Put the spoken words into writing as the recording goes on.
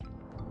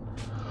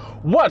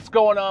What's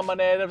going on, my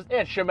natives?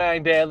 It's your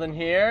man Dalen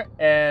here,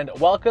 and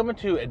welcome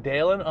to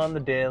Dalen on the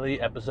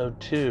Daily,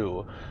 episode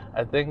 2.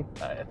 I think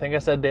I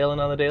said Dalen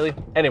on the Daily.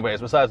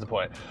 Anyways, besides the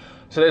point.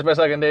 Today's my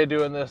second day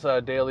doing this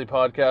daily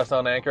podcast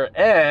on Anchor,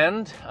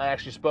 and I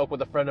actually spoke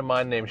with a friend of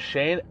mine named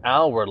Shane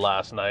Alward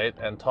last night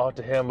and talked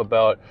to him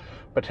about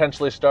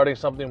potentially starting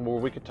something where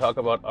we could talk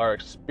about our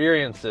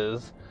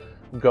experiences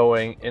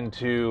going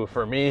into,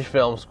 for me,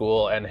 film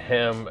school, and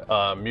him,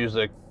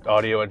 music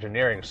audio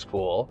engineering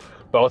school,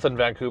 both in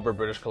Vancouver,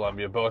 British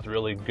Columbia, both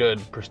really good,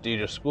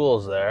 prestigious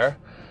schools there.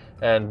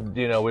 And,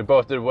 we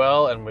both did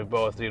well, and we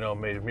both,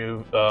 made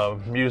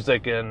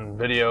music and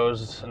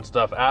videos and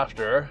stuff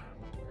after.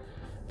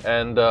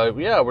 And,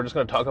 we're just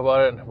going to talk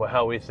about it,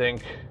 how we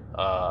think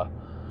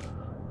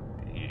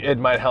it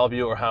might help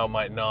you or how it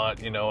might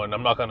not, and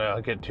I'm not going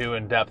to get too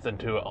in depth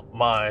into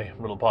my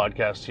little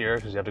podcast here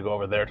because you have to go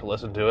over there to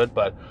listen to it,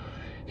 but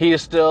he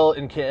is still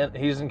in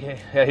he's in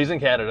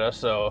Canada,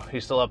 so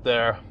he's still up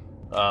there.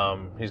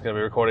 He's going to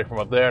be recording from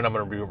up there, and I'm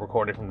going to be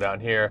recording from down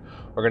here.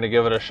 We're going to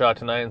give it a shot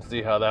tonight and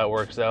see how that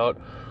works out.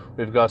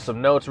 We've got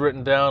some notes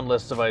written down,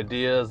 lists of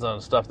ideas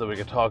on stuff that we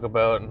could talk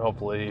about, and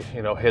hopefully,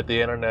 hit the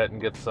internet and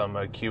get some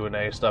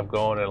Q&A stuff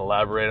going and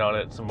elaborate on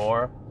it some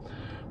more.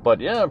 But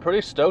yeah, I'm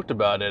pretty stoked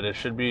about it. It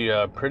should be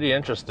pretty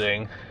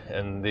interesting,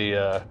 and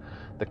the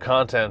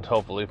content,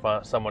 hopefully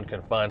someone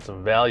can find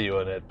some value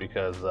in it,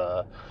 because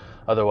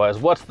otherwise,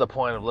 what's the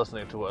point of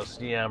listening to us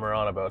yammer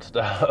on about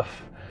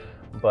stuff?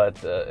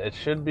 But it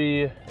should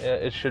be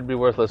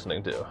worth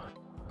listening to.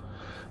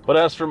 But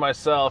as for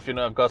myself,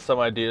 I've got some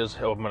ideas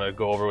I'm going to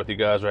go over with you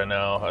guys right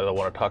now. I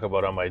want to talk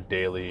about on my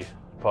daily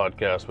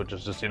podcast, which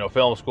is just,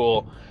 film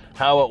school,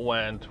 how it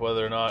went,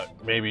 whether or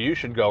not maybe you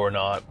should go or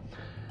not.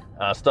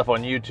 Stuff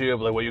on YouTube,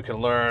 like what you can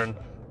learn,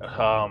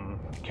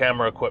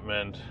 camera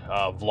equipment,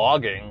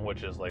 vlogging,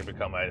 which is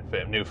become my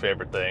new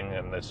favorite thing,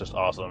 and it's just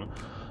awesome.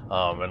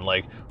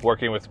 And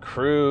working with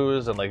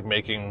crews and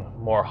making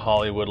more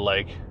Hollywood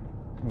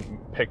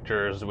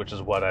pictures, which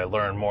is what I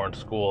learned more in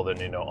school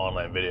than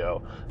online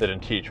video. They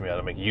didn't teach me how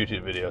to make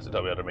YouTube videos. They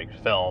taught me how to make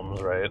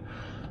films, right?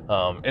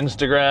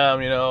 Instagram,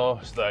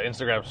 the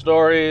Instagram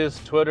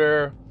stories,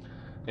 Twitter,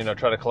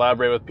 try to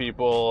collaborate with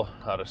people,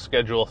 how to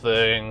schedule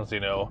things,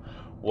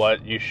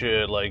 what you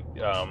should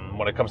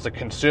when it comes to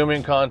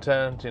consuming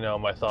content,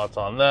 my thoughts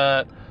on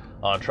that,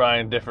 on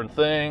trying different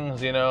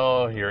things,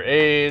 your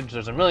age.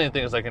 There's a million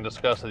things I can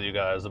discuss with you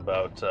guys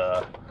about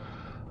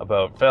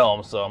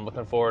film, so I'm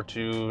looking forward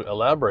to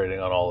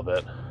elaborating on all of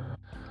it.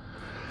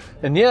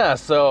 And yeah,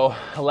 so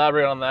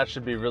elaborating on that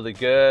should be really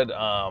good.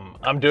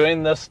 I'm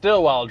doing this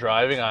still while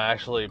driving. I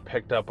actually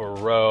picked up a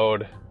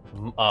Rode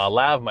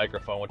lav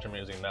microphone, which I'm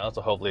using now,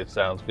 so hopefully it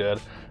sounds good.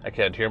 I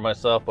can't hear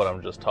myself, but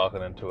I'm just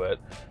talking into it,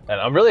 and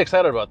I'm really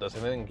excited about this. I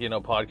think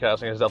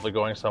podcasting is definitely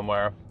going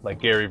somewhere. Like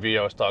Gary Vee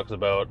always talks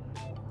about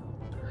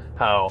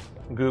how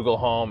Google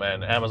Home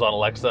and Amazon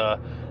Alexa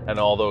and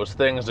all those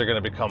things are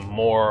going to become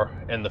more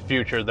in the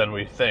future than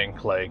we think.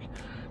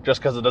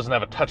 Just because it doesn't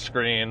have a touch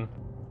screen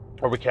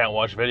or we can't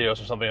watch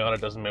videos or something on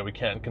it doesn't mean we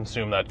can't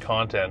consume that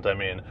content. I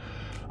mean,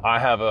 I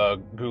have a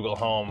Google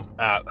Home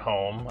at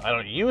home. I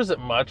don't use it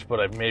much,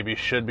 but I maybe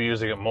should be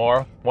using it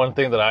more. One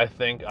thing that I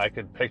think I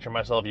could picture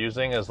myself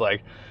using is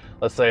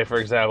let's say, for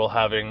example,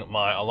 having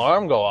my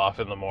alarm go off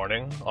in the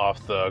morning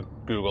off the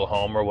Google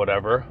Home or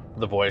whatever,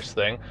 the voice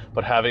thing,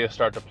 but having it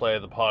start to play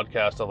the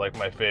podcast of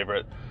my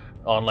favorite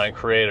online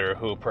creator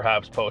who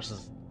perhaps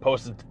posts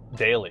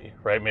daily,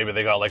 right? Maybe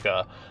they got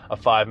a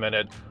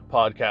 5-minute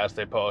podcast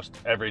they post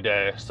every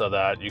day, so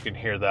that you can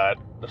hear that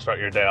to start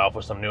your day off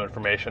with some new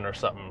information or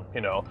something.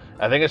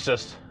 I think it's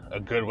just a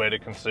good way to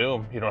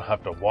consume. You don't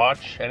have to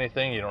watch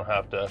anything. You don't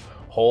have to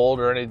hold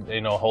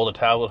hold a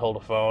tablet, hold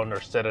a phone,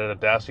 or sit at a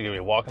desk. You can be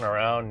walking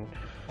around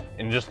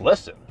and just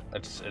listen.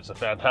 It's a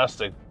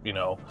fantastic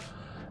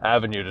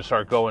avenue to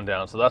start going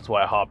down. So that's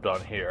why I hopped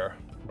on here.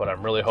 But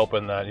I'm really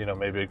hoping that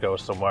maybe it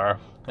goes somewhere.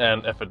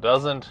 And if it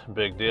doesn't,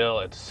 big deal.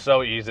 It's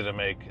so easy to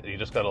make. You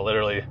just got to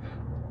literally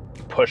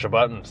push a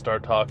button and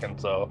start talking.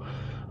 So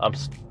I'm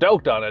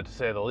stoked on it, to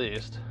say the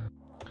least.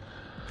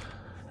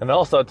 And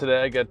also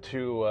today I get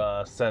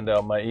to send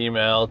out my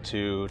email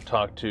to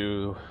talk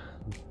to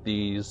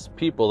these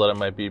people that I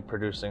might be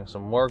producing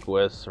some work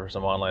with for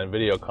some online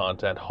video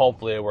content.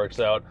 Hopefully it works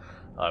out.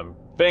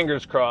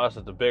 Fingers crossed.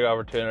 It's a big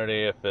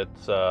opportunity if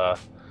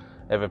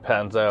it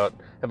pans out.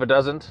 If it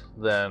doesn't,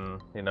 then,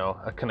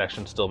 a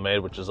connection's still made,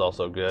 which is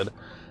also good.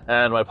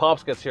 And my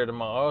pops gets here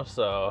tomorrow,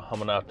 so I'm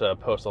going to have to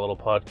post a little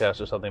podcast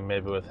or something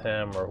maybe with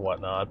him or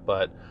whatnot.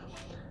 But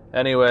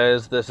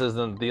anyways, this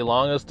isn't the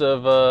longest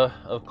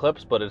of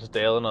clips, but it's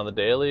Dalen on the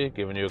Daily,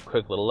 giving you a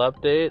quick little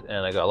update.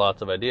 And I got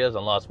lots of ideas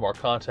and lots more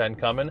content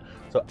coming.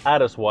 So I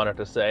just wanted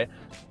to say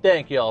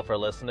thank you all for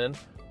listening.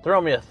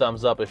 Throw me a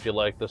thumbs up if you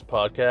like this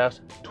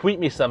podcast. Tweet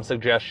me some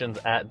suggestions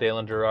at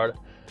Dalen Gerard.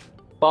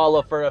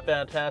 Follow for a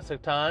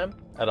fantastic time,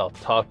 and I'll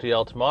talk to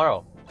y'all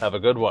tomorrow. Have a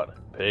good one.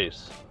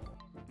 Peace.